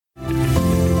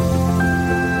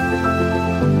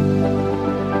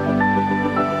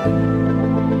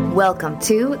Welcome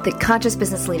to the Conscious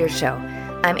Business Leaders Show.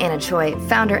 I'm Anna Choi,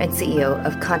 founder and CEO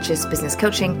of Conscious Business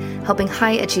Coaching, helping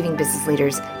high-achieving business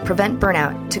leaders prevent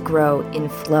burnout to grow in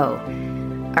flow.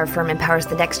 Our firm empowers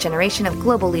the next generation of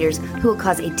global leaders who will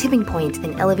cause a tipping point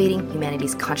in elevating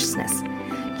humanity's consciousness.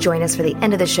 Join us for the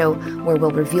end of the show, where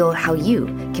we'll reveal how you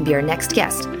can be our next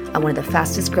guest on one of the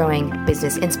fastest growing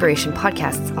business inspiration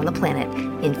podcasts on the planet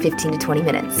in 15 to 20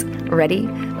 minutes. Ready?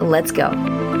 Let's go.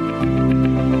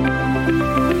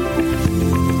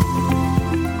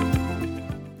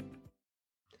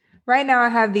 Right now, I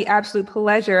have the absolute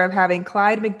pleasure of having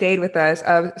Clyde McDade with us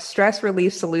of Stress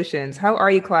Relief Solutions. How are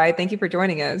you, Clyde? Thank you for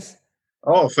joining us.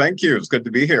 Oh, thank you. It's good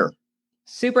to be here.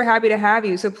 Super happy to have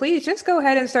you. So please just go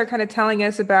ahead and start kind of telling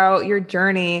us about your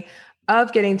journey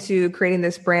of getting to creating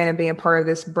this brand and being a part of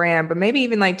this brand, but maybe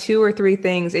even like 2 or 3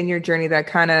 things in your journey that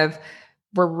kind of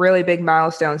were really big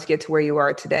milestones to get to where you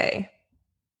are today.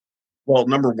 Well,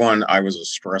 number one, I was a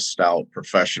stressed out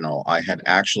professional. I had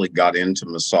actually got into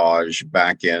massage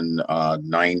back in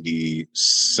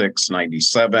 96,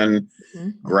 97,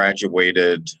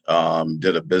 graduated,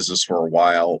 did a business for a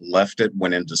while, left it,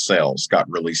 went into sales, got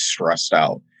really stressed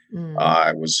out.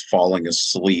 I was falling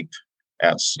asleep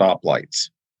at stoplights.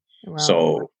 Wow.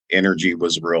 So energy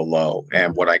was real low.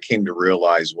 And what I came to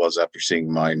realize was, after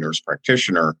seeing my nurse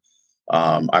practitioner,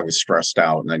 I was stressed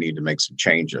out and I needed to make some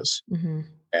changes.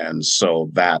 And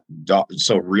so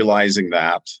realizing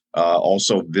that,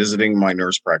 also visiting my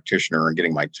nurse practitioner and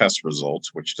getting my test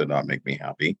results, which did not make me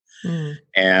happy.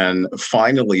 And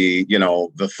finally,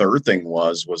 the third thing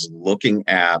was looking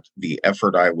at the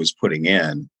effort I was putting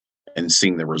in and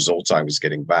seeing the results I was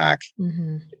getting back.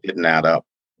 It didn't add up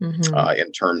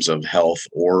in terms of health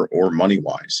or money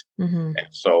wise. And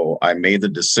so I made the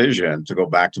decision to go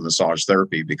back to massage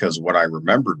therapy, because what I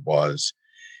remembered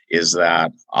is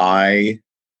that I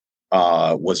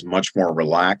was much more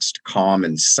relaxed, calm,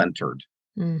 and centered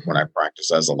when I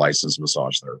practiced as a licensed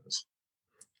massage therapist.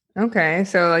 Okay.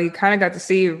 So you kind of got to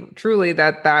see truly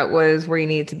that was where you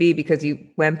needed to be, because you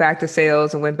went back to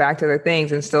sales and went back to other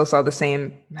things and still saw the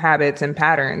same habits and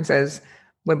patterns as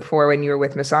before when you were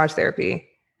with massage therapy.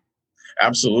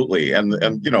 Absolutely. And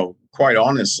quite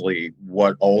honestly,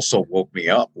 what also woke me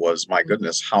up was, my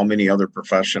goodness, how many other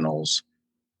professionals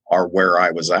are where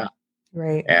I was at?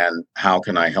 Right. And how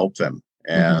can I help them?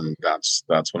 And that's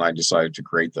when I decided to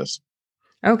create this.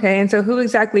 Okay. And so who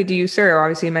exactly do you serve?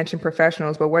 Obviously you mentioned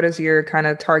professionals, but what does your kind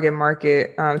of target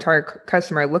market, target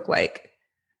customer look like?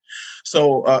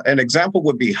 So an example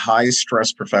would be high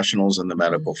stress professionals in the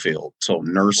medical field. So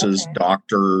nurses,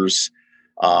 doctors,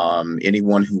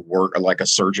 anyone who work like a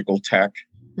surgical tech,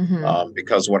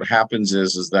 because what happens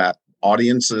is that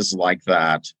audiences like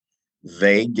that,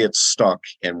 they get stuck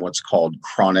in what's called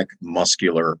chronic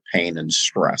muscular pain and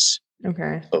stress.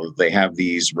 Okay. So they have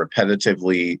these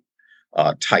repetitively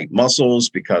tight muscles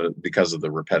because of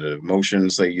the repetitive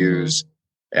motions they use.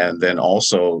 And then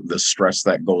also the stress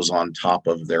that goes on top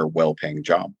of their well-paying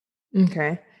job.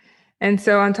 Okay. And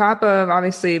so on top of,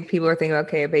 obviously, people are thinking,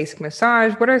 okay, a basic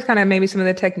massage, what are kind of maybe some of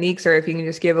the techniques, or if you can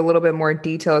just give a little bit more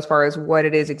detail as far as what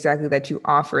it is exactly that you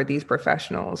offer these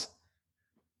professionals?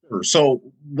 So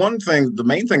the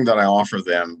main thing that I offer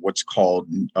them, what's called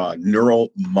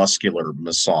neuromuscular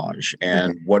massage.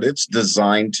 And what it's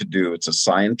designed to do, it's a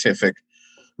scientific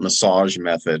massage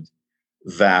method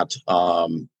that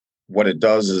what it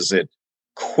does is it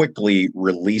quickly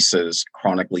releases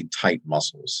chronically tight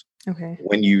muscles. Okay.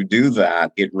 When you do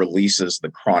that, it releases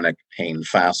the chronic pain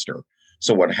faster.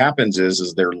 So what happens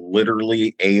is they're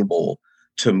literally able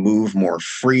to move more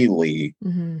freely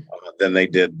than they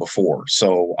did before.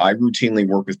 So I routinely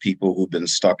work with people who've been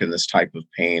stuck in this type of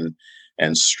pain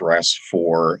and stress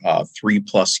for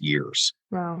 3+ years.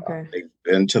 Wow. Okay. They've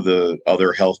been to the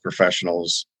other health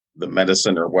professionals, the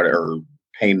medicine or whatever,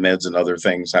 pain meds and other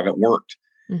things haven't worked.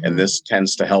 And this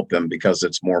tends to help them because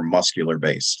it's more muscular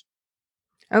based.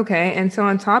 Okay. And so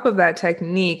on top of that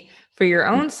technique, for your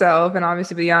own self, and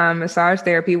obviously beyond massage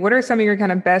therapy, what are some of your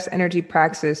kind of best energy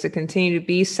practices to continue to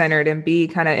be centered and be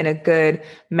kind of in a good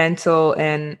mental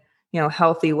and,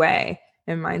 healthy way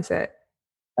and mindset?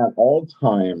 At all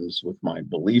times, with my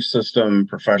belief system,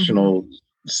 professional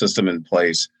system in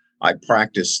place, I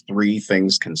practice 3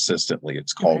 things consistently.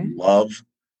 It's called love,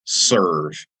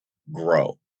 serve,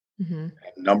 grow.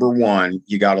 Number one,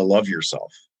 you got to love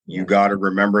yourself. You got to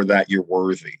remember that you're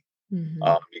worthy.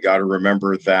 You got to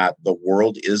remember that the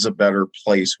world is a better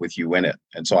place with you in it.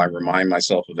 And so I remind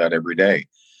myself of that every day.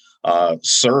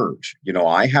 Serve,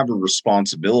 I have a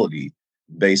responsibility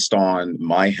based on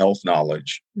my health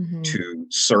knowledge to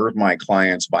serve my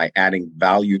clients by adding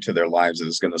value to their lives that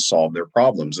is going to solve their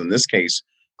problems. In this case,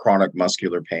 chronic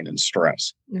muscular pain and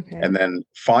stress. Okay. And then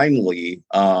finally,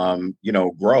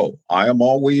 grow. I am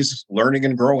always learning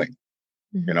and growing.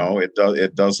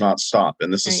 It does not stop.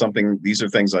 And this is these are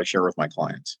things I share with my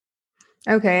clients.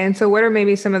 Okay. And so what are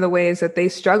maybe some of the ways that they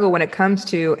struggle when it comes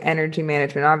to energy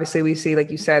management? Obviously, we see,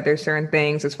 like you said, there's certain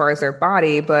things as far as their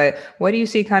body, but what do you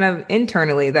see kind of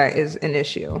internally that is an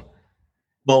issue?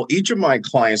 Well, each of my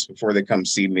clients before they come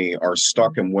see me are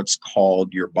stuck in what's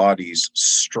called your body's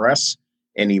stress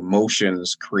and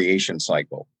emotions creation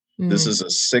cycle. This is a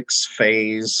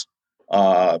 6-phase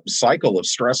cycle of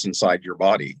stress inside your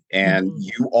body. And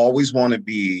you always want to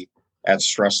be at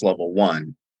stress level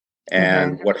 1.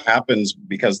 And what happens,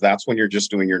 because that's when you're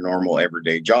just doing your normal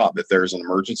everyday job. If there's an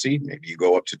emergency, maybe you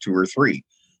go up to 2 or 3.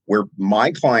 Where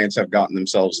my clients have gotten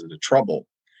themselves into trouble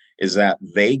is that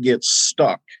they get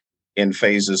stuck in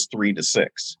phases 3 to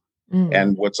 6.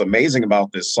 And what's amazing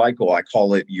about this cycle, I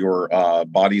call it your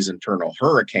body's internal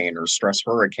hurricane or stress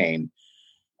hurricane.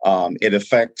 It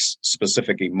affects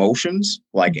specific emotions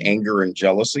like anger and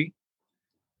jealousy.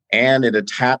 And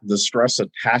the stress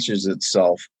attaches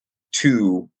itself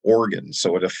to organs.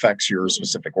 So it affects your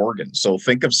specific organs. So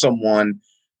think of someone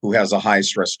who has a high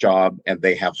stress job and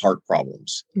they have heart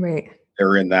problems. Right.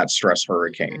 They're in that stress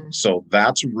hurricane. So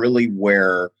that's really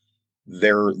where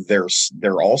they're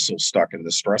also stuck in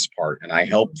the stress part. And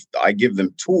I give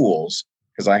them tools,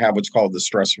 because I have what's called the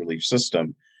stress relief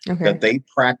system, that they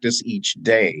practice each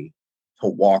day to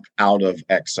walk out of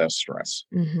excess stress.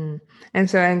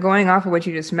 And going off of what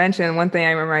you just mentioned, one thing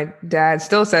I remember my dad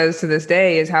still says to this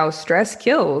day is how stress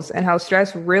kills, and how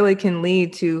stress really can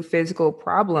lead to physical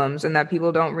problems, and that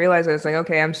people don't realize that it's like,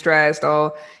 okay, I'm stressed,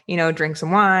 I'll, drink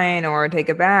some wine or take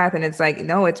a bath. And it's like,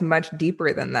 no, it's much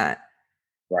deeper than that.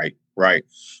 Right.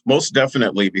 Most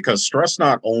definitely, because stress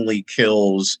not only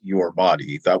kills your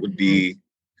body,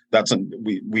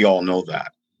 we all know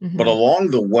that. But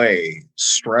along the way,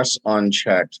 stress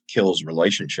unchecked kills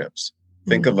relationships.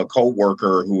 Think of a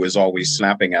coworker who is always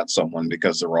snapping at someone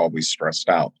because they're always stressed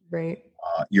out. Right.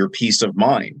 Your peace of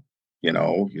mind.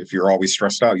 If you're always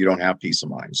stressed out, you don't have peace of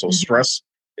mind. So stress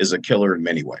is a killer in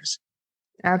many ways.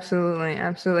 Absolutely.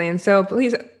 Absolutely. And so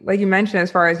please, like you mentioned,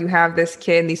 as far as you have this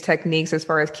kid and these techniques as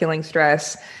far as killing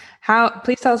stress,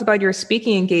 please tell us about your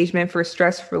speaking engagement for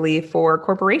stress relief for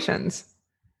corporations.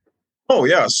 Oh,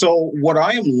 yeah. So what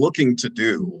I am looking to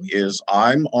do is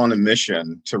I'm on a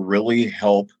mission to really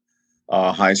help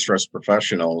high stress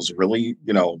professionals really,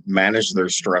 manage their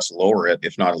stress, lower it,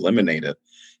 if not eliminate it.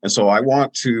 And so I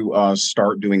want to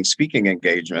start doing speaking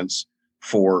engagements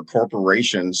for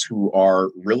corporations who are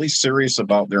really serious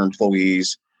about their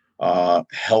employees'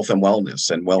 health and wellness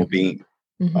and well-being.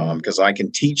 Because I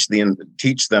can teach them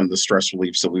the stress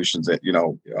relief solutions that,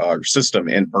 our system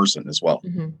in person as well.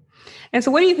 And so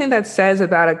what do you think that says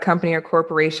about a company or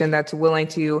corporation that's willing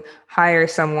to hire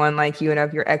someone like you and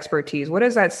of your expertise? What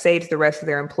does that say to the rest of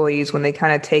their employees when they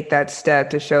kind of take that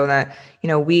step to show that,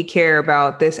 we care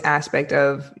about this aspect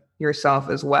of yourself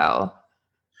as well?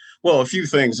 Well, a few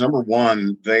things. Number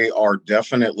one, they are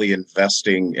definitely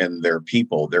investing in their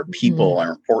people. Their people are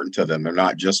important to them. They're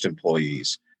not just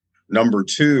employees. Number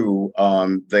two,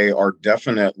 they are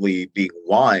definitely being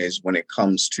wise when it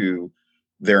comes to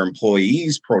their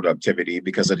employees' productivity,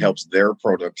 because it helps their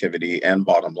productivity and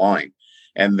bottom line.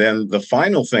 And then the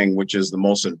final thing, which is the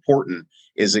most important,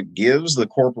 is it gives the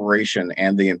corporation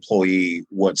and the employee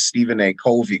what Stephen A.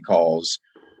 Covey calls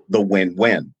the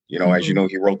win-win. As you know,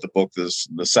 he wrote the book, The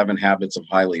 7 Habits of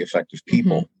Highly Effective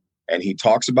People. And he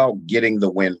talks about getting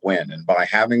the win-win. And by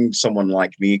having someone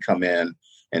like me come in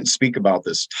and speak about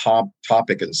this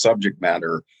topic and subject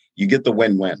matter, you get the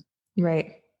win-win.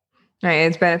 Right.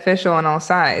 It's beneficial on all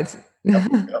sides.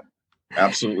 Yep.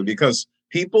 Absolutely. Because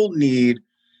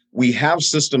we have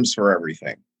systems for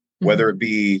everything, whether it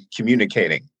be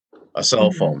communicating, a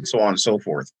cell phone, so on and so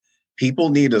forth. People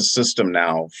need a system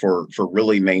now for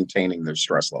really maintaining their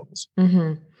stress levels.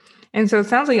 And so it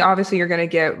sounds like obviously you're going to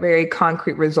get very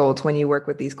concrete results when you work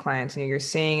with these clients, and you're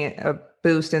seeing a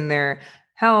boost in their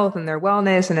health and their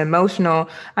wellness and emotional.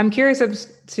 I'm curious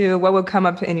as to what would come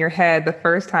up in your head the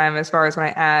first time, as far as when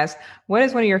I asked, what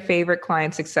is one of your favorite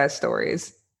client success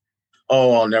stories?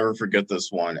 Oh, I'll never forget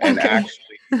this one. And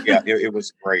actually, it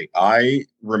was great. I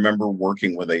remember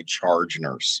working with a charge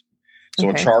nurse. So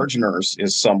a charge nurse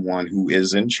is someone who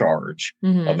is in charge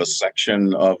of a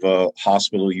section of a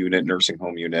hospital unit, nursing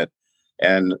home unit,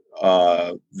 and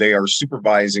they are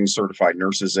supervising certified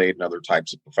nurses, aide, and other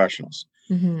types of professionals.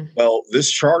 Well, this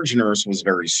charge nurse was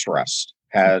very stressed,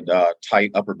 had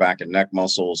tight upper back and neck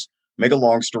muscles. Make a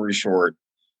long story short,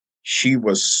 she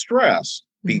was stressed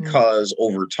because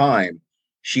over time,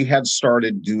 she had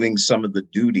started doing some of the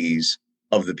duties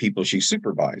of the people she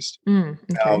supervised. Okay.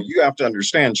 Now, you have to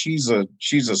understand, she's a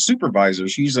supervisor.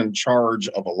 She's in charge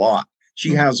of a lot.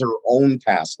 She has her own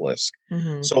task list.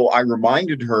 So I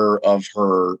reminded her of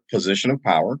her position of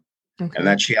power and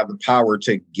that she had the power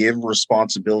to give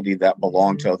responsibility that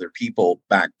belonged to other people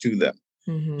back to them.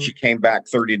 She came back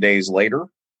 30 days later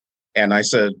and I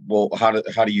said, well, how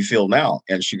do you feel now?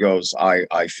 And she goes,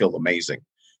 I feel amazing.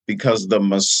 Because the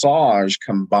massage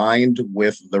combined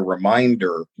with the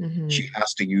reminder, she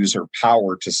has to use her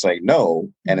power to say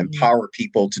no and empower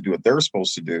people to do what they're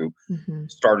supposed to do,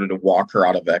 started to walk her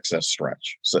out of excess stress.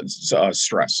 So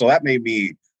that made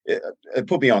me, it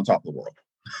put me on top of the world.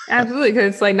 Absolutely.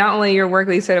 Because it's like not only your work,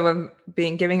 like you said, of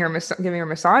giving her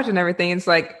massage and everything, it's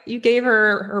like you gave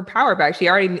her power back. She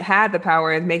already had the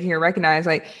power and making her recognize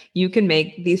like you can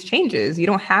make these changes. You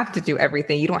don't have to do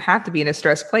everything. You don't have to be in a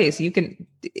stressed place. You can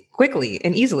quickly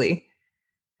and easily.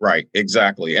 Right.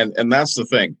 Exactly. And that's the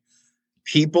thing.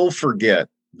 People forget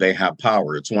they have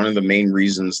power. It's one of the main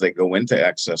reasons they go into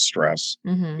excess stress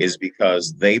is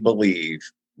because they believe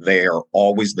they are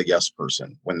always the yes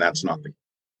person when that's not the case.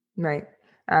 Right.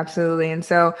 Absolutely. And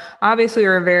so obviously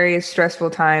you're in very stressful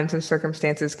times and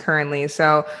circumstances currently.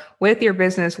 So with your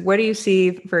business, what do you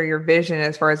see for your vision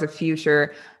as far as the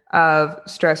future of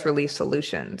stress relief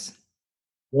solutions?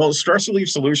 Well, stress relief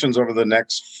solutions over the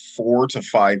next 4 to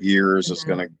 5 years is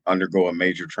going to undergo a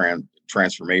major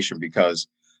transformation because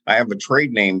I have a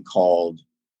trade name called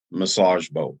Massage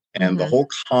Boat. And the whole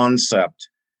concept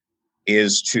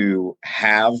is to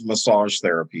have massage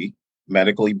therapy,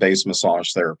 medically based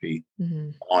massage therapy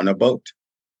on a boat.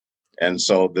 And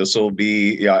so this will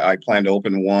be, I plan to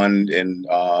open one in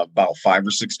about 5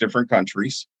 or 6 different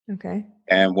countries. Okay.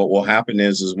 And what will happen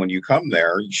is when you come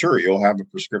there, sure, you'll have a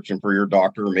prescription for your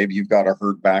doctor, or maybe you've got a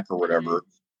hurt back or whatever.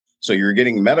 So you're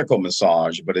getting medical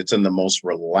massage, but it's in the most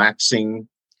relaxing,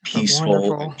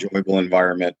 peaceful, enjoyable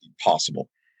environment possible.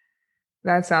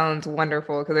 That sounds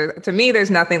wonderful because to me, there's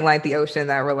nothing like the ocean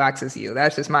that relaxes you.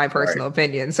 That's just my personal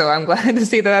opinion. So I'm glad to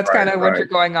see that that's kind of what you're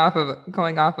going off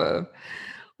of.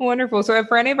 Wonderful. So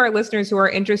for any of our listeners who are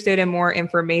interested in more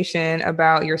information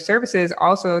about your services,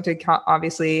 also to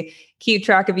obviously keep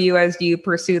track of you as you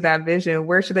pursue that vision,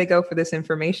 where should they go for this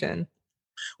information?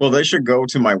 Well, they should go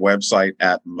to my website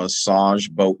at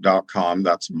massageboat.com.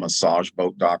 That's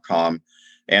massageboat.com.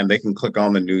 And they can click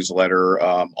on the newsletter.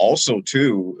 Also,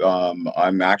 too,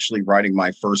 I'm actually writing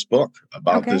my first book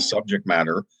about this subject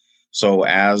matter. So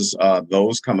as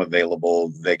those come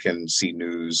available, they can see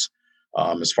news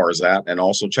as far as that. And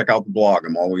also check out the blog.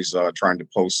 I'm always trying to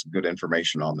post good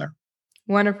information on there.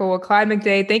 Wonderful. Well, Clyde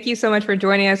McDade, thank you so much for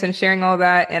joining us and sharing all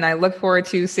that. And I look forward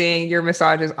to seeing your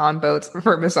massages on boats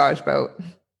for Massage Boat.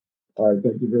 All right.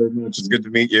 Thank you very much. It's good to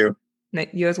meet you.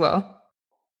 You as well.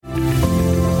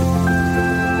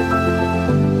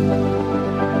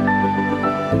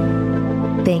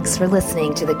 Thanks for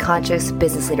listening to the Conscious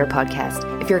Business Leader podcast.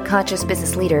 If you're a conscious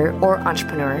business leader or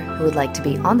entrepreneur who would like to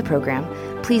be on the program,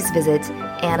 please visit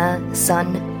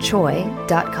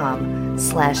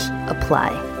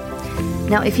annasunchoi.com/apply.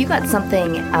 Now, if you got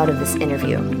something out of this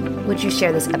interview, would you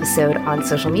share this episode on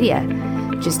social media?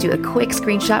 Just do a quick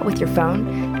screenshot with your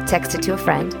phone, text it to a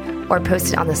friend, or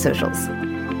post it on the socials.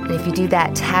 And if you do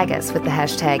that, tag us with the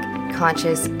hashtag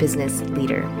Conscious Business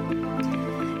Leader.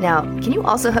 Now, can you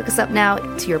also hook us up now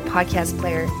to your podcast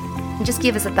player and just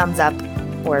give us a thumbs up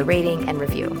or a rating and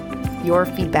review? Your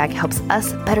feedback helps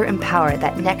us better empower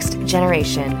that next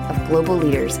generation of global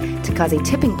leaders to cause a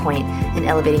tipping point in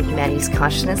elevating humanity's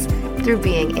consciousness through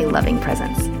being a loving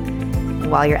presence.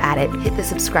 And while you're at it, hit the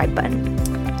subscribe button.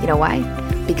 You know why?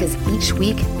 Because each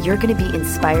week you're going to be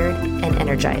inspired and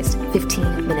energized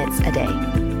 15 minutes a day.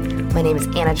 My name is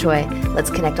Anna Choi.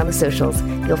 Let's connect on the socials.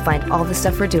 You'll find all the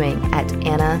stuff we're doing at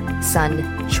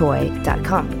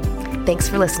annasunchoi.com. Thanks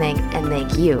for listening, and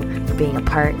thank you for being a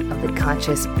part of the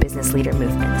Conscious Business Leader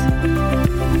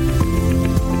movement.